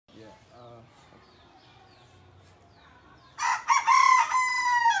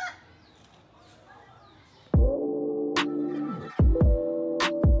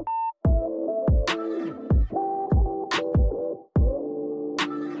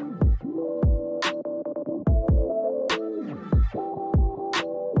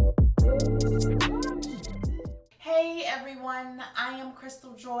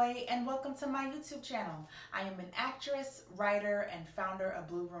Crystal Joy, and welcome to my YouTube channel. I am an actress, writer, and founder of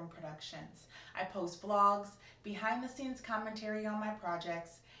Blue Room Productions. I post vlogs, behind-the-scenes commentary on my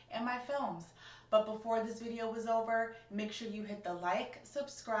projects, and my films. But before this video is over, make sure you hit the like,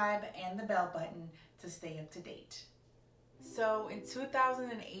 subscribe, and the bell button to stay up to date. So in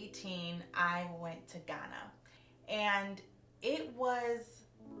 2018, I went to Ghana, and it was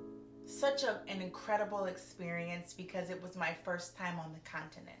such an incredible experience because it was my first time on the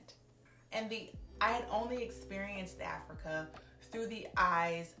continent. And I had only experienced Africa through the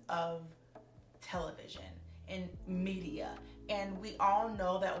eyes of television and media. And we all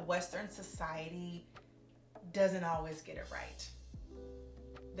know that Western society doesn't always get it right.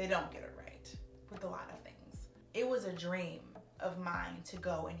 They don't get it right with a lot of things. It was a dream of mine to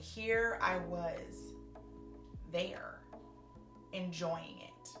go, and here I was there enjoying it.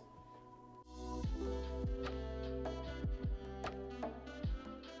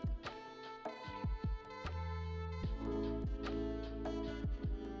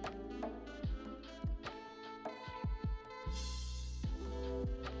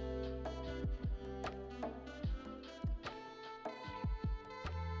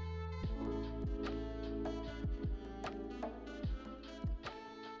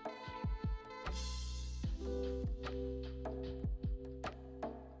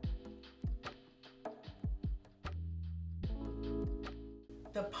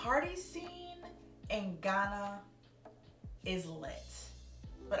 The party scene in Ghana is lit.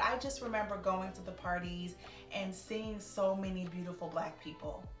 But I just remember going to the parties and seeing so many beautiful Black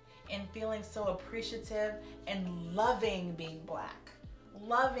people and feeling so appreciative and loving being Black,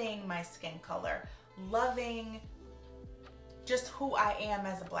 loving my skin color, loving just who I am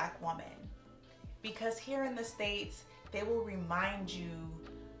as a Black woman. Because here in the States, they will remind you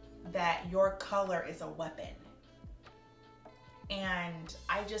that your color is a weapon. And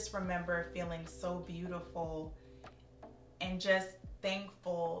I just remember feeling so beautiful and just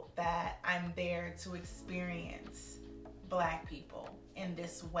thankful that I'm there to experience Black people in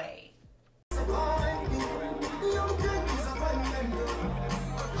this way.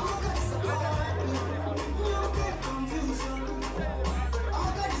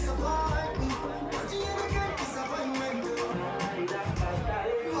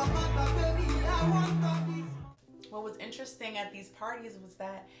 What was interesting at these parties was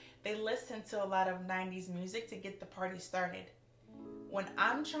that they listened to a lot of 90s music to get the party started. When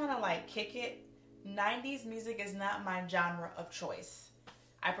I'm trying to kick it, 90s music is not my genre of choice.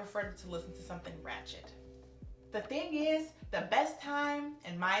 I prefer to listen to something ratchet. The thing is, the best time,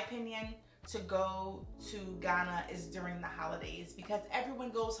 in my opinion, to go to Ghana is during the holidays because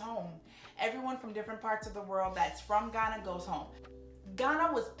everyone goes home. Everyone from different parts of the world that's from Ghana goes home.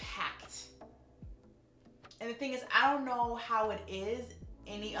 Ghana was packed. And the thing is, I don't know how it is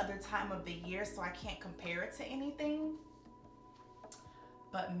any other time of the year, so I can't compare it to anything.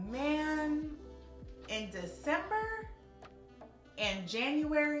 But man, in December and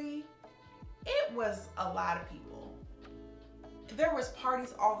January, it was a lot of people. There was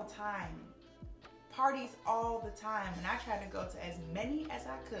parties all the time. Parties all the time. And I tried to go to as many as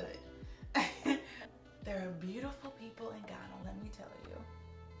I could. There are beautiful people in Ghana, let me tell you.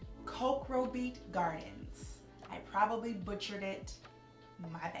 Accra Gardens. I probably butchered it.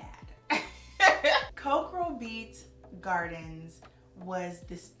 My bad. Accra Gardens was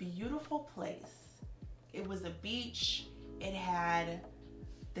this beautiful place. It was a beach. It had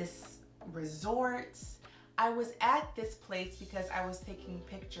this resort. I was at this place because I was taking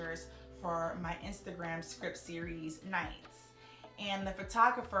pictures for my Instagram script series Nights. And the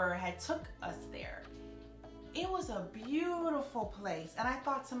photographer had took us there. It was a beautiful place, and I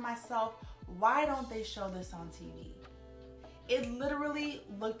thought to myself, why don't they show this on TV? It literally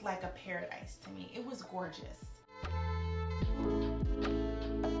looked like a paradise to me. It was gorgeous.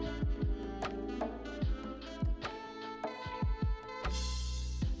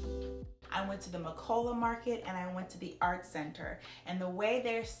 I went to the Makola market and I went to the art center, and the way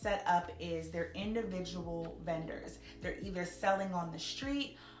they're set up is they're individual vendors. They're either selling on the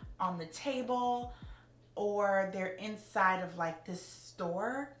street, on the table, or they're inside of this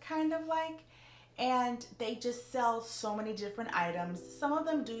store and they just sell so many different items. Some of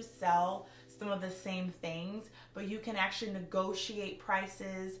them do sell some of the same things, but you can actually negotiate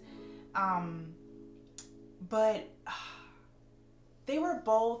prices. But they were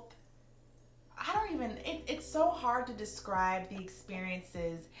both, it's so hard to describe the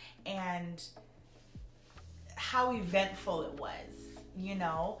experiences and how eventful it was, you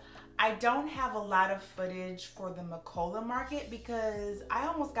know. I don't have a lot of footage for the Makola market because I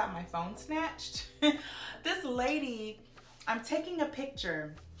almost got my phone snatched. This lady I'm taking a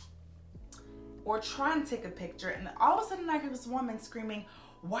picture or trying to take a picture, and all of a sudden I hear this woman screaming,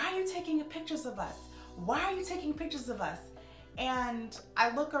 "Why are you taking pictures of us? Why are you taking pictures of us?" And I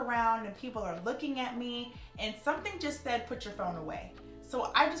look around and people are looking at me, and something just said, "Put your phone away."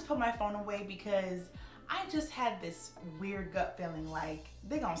 So I just put my phone away because I just had this weird gut feeling like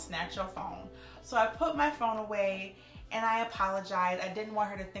they're gonna snatch your phone. So I put my phone away and I apologized. I didn't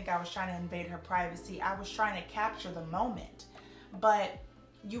want her to think I was trying to invade her privacy. I was trying to capture the moment. But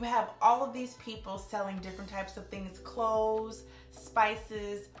you have all of these people selling different types of things: clothes,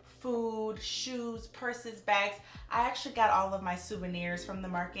 spices, food, shoes, purses, bags. I actually got all of my souvenirs from the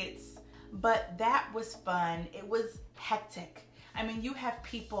markets, but that was fun. It was hectic. I mean, you have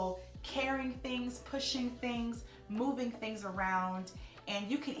people carrying things, pushing things, moving things around, and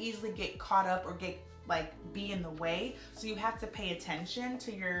you can easily get caught up or be in the way. So you have to pay attention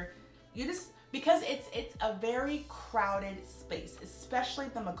to because it's a very crowded space, especially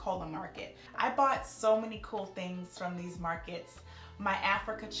the Makola market. I bought so many cool things from these markets. My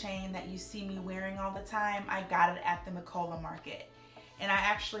Africa chain that you see me wearing all the time, I got it at the Makola market. And I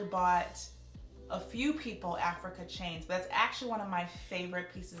actually bought a few people Africa chains, but that's actually one of my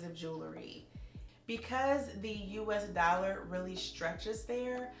favorite pieces of jewelry. Because the US dollar really stretches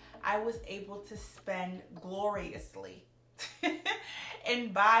there, I was able to spend gloriously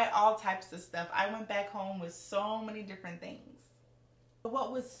and buy all types of stuff. I went back home with so many different things.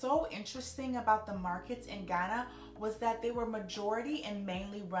 What was so interesting about the markets in Ghana was that they were majority and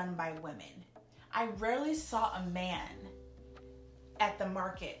mainly run by women. I rarely saw a man at the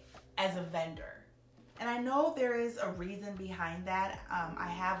market as a vendor. And I know there is a reason behind that. I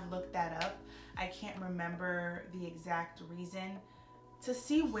have looked that up. I can't remember the exact reason. To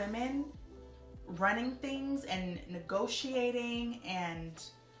see women running things and negotiating and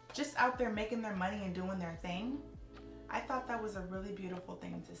just out there making their money and doing their thing, I thought that was a really beautiful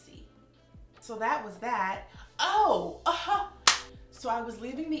thing to see. So that was that. So I was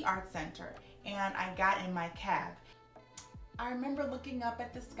leaving the art center and I got in my cab. I remember looking up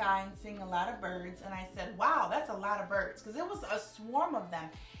at the sky and seeing a lot of birds, and I said, "Wow, that's a lot of birds," because it was a swarm of them.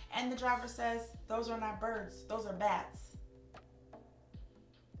 And the driver says, "Those are not birds, those are bats."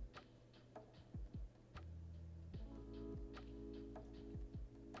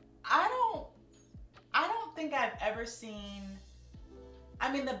 I don't think I've ever seen,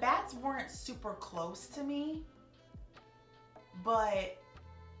 I mean, the bats weren't super close to me, but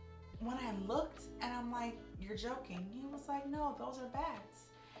when I looked and I'm like, "You're joking." He was like, "No, those are bats."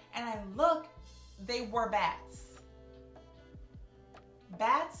 And I look, they were bats.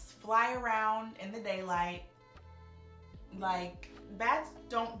 Bats fly around in the daylight. Like, bats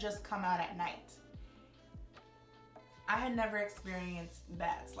don't just come out at night. I had never experienced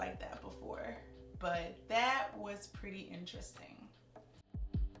bats like that before, but that was pretty interesting.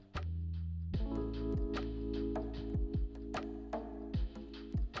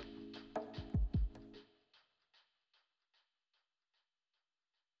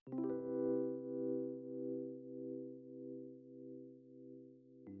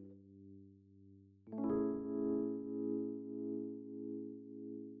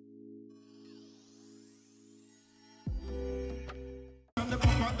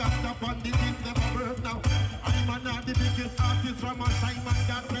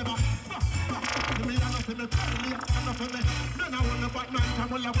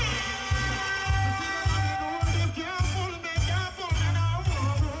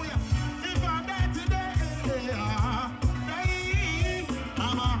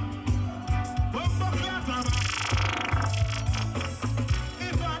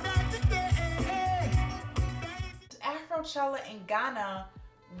 Afrochella in Ghana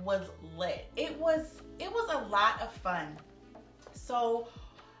was lit. It was a lot of fun. So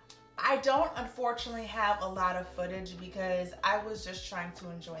I don't unfortunately have a lot of footage because I was just trying to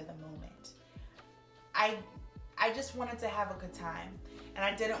enjoy the moment. I just wanted to have a good time, and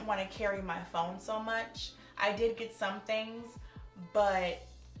I didn't want to carry my phone so much. I did get some things, but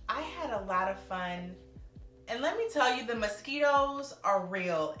I had a lot of fun. And let me tell you, the mosquitoes are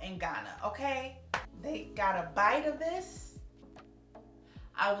real in Ghana, okay? They got a bite of this.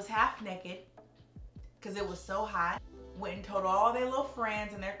 I was half naked because it was so hot. Went and told all their little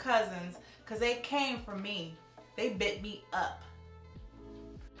friends and their cousins because they came for me. They bit me up.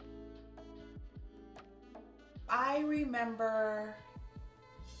 I remember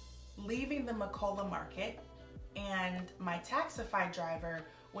leaving the Makola market, and my Taxify driver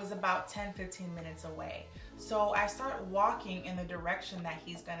was about 10-15 minutes away. So I started walking in the direction that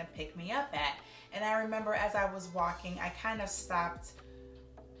he's gonna pick me up at. And I remember as I was walking, I kind of stopped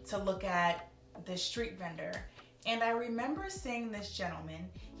to look at the street vendor. And I remember seeing this gentleman.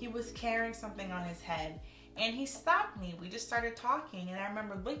 He was carrying something on his head, and he stopped me. We just started talking, and I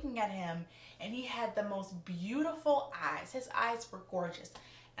remember looking at him, and he had the most beautiful eyes. His eyes were gorgeous.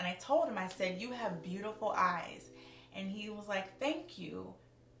 And I told him, I said, "You have beautiful eyes." And he was like, "Thank you."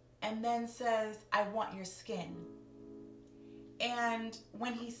 And then says, "I want your skin." And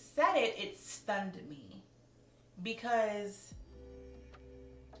when he said it, it stunned me, because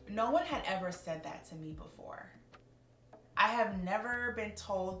no one had ever said that to me before. I have never been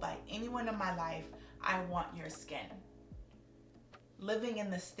told by anyone in my life, "I want your skin." Living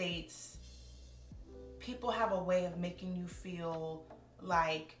in the States, people have a way of making you feel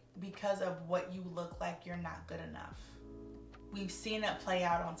like because of what you look like, you're not good enough. We've seen it play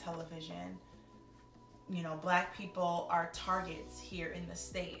out on television. You know, Black people are targets here in the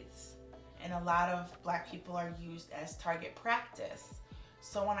States, and a lot of Black people are used as target practice.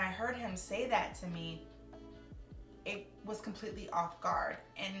 So when I heard him say that to me, it was completely off guard.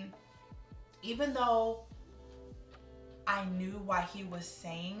 And even though I knew why he was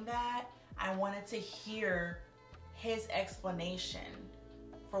saying that, I wanted to hear his explanation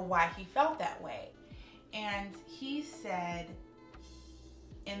for why he felt that way. And he said,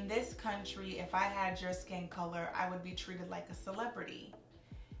 "In this country, if I had your skin color, I would be treated like a celebrity."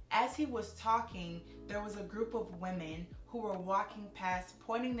 As he was talking, there was a group of women who were walking past,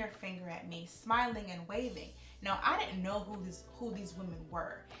 pointing their finger at me, smiling and waving. Now, I didn't know who these women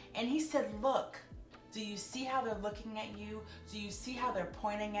were. And he said, "Look, do you see how they're looking at you? Do you see how they're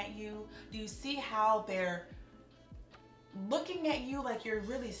pointing at you? Do you see how they're looking at you like you're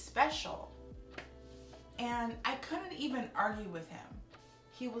really special?" And I couldn't even argue with him.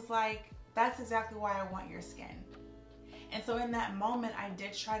 He was like, "That's exactly why I want your skin." And so in that moment, I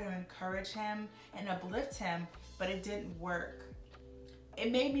did try to encourage him and uplift him, but it didn't work.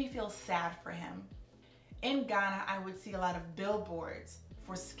 It made me feel sad for him. In Ghana, I would see a lot of billboards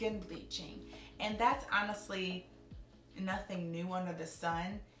for skin bleaching, and that's honestly nothing new under the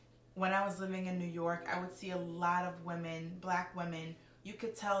sun. When I was living in New York, I would see a lot of women, Black women, you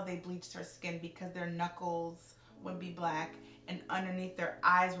could tell they bleached their skin because their knuckles would be black and underneath their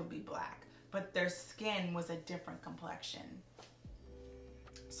eyes would be black, but their skin was a different complexion.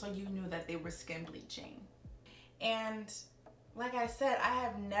 So you knew that they were skin bleaching. And like I said, I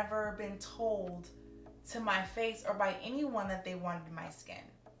have never been told to my face or by anyone that they wanted my skin.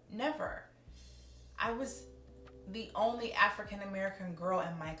 Never. I was the only African American girl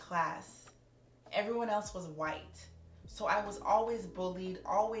in my class. Everyone else was white. So I was always bullied,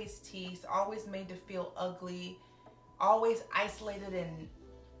 always teased, always made to feel ugly, always isolated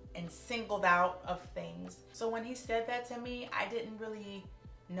and singled out of things. So when he said that to me, I didn't really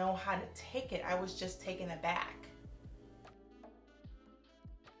know how to take it. I was just taken aback.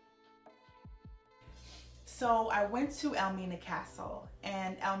 So I went to Elmina Castle,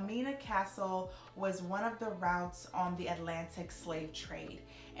 and Elmina Castle was one of the routes on the Atlantic slave trade.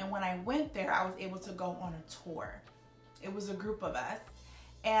 And when I went there, I was able to go on a tour. It was a group of us.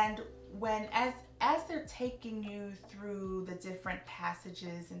 And as they're taking you through the different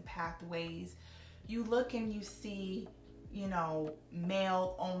passages and pathways, you look and you see, you know,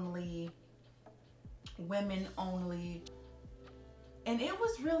 male only, women only. And it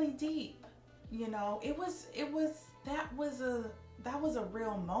was really deep. You know, that was a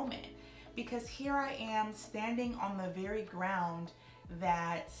real moment, because here I am standing on the very ground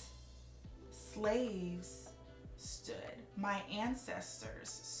that slaves stood, my ancestors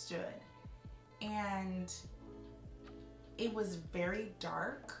stood, and it was very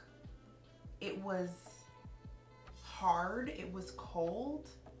dark, it was hard, it was cold,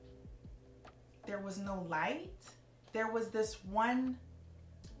 there was no light. There was this one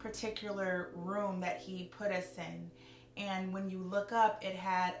particular room that he put us in, and when you look up, it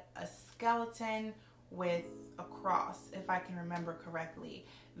had a skeleton with a cross, if I can remember correctly.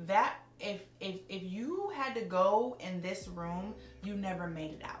 That if you had to go in this room, you never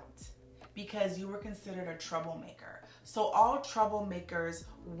made it out, because you were considered a troublemaker. So all troublemakers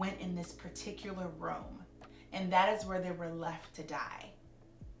went in this particular room, and that is where they were left to die.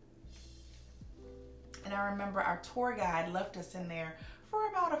 And I remember our tour guide left us in there for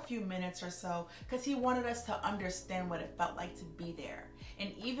about a few minutes or so, because he wanted us to understand what it felt like to be there.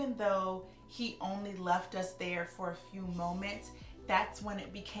 And even though he only left us there for a few moments, that's when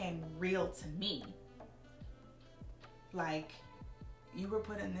it became real to me. Like, you were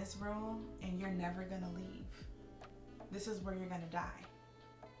put in this room and you're never gonna leave. This is where you're gonna die.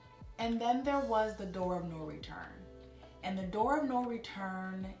 And then there was the door of no return. And the door of no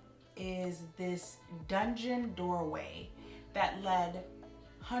return is this dungeon doorway that led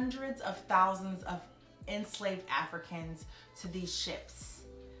hundreds of thousands of enslaved Africans to these ships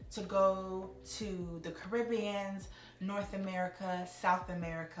to go to the Caribbean, North America, South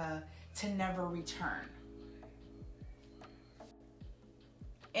America, to never return.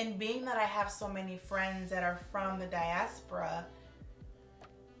 And being that I have so many friends that are from the diaspora,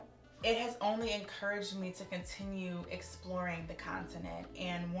 it has only encouraged me to continue exploring the continent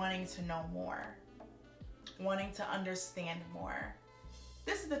and wanting to know more, wanting to understand more.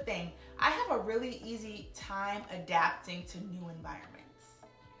 This is the thing, I have a really easy time adapting to new environments.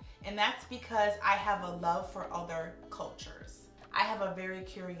 And that's because I have a love for other cultures. I have a very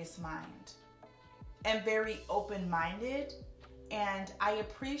curious mind and very open-minded. And I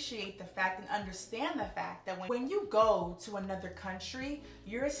appreciate the fact and understand the fact that when you go to another country,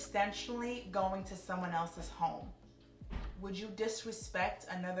 you're essentially going to someone else's home. Would you disrespect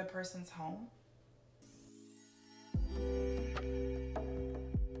another person's home?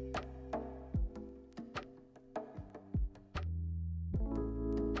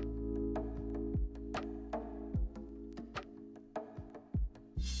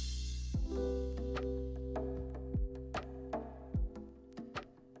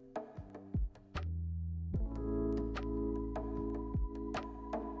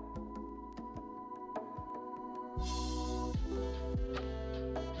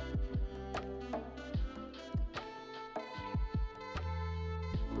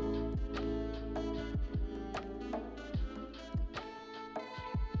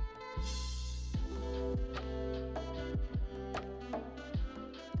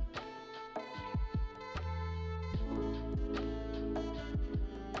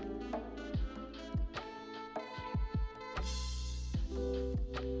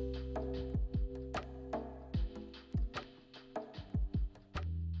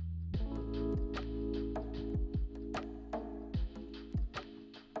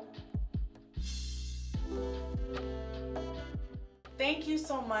 Thank you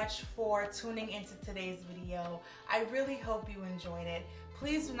so much for tuning into today's video. I really hope you enjoyed it.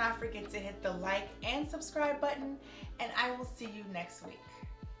 Please do not forget to hit the like and subscribe button, and I will see you next week.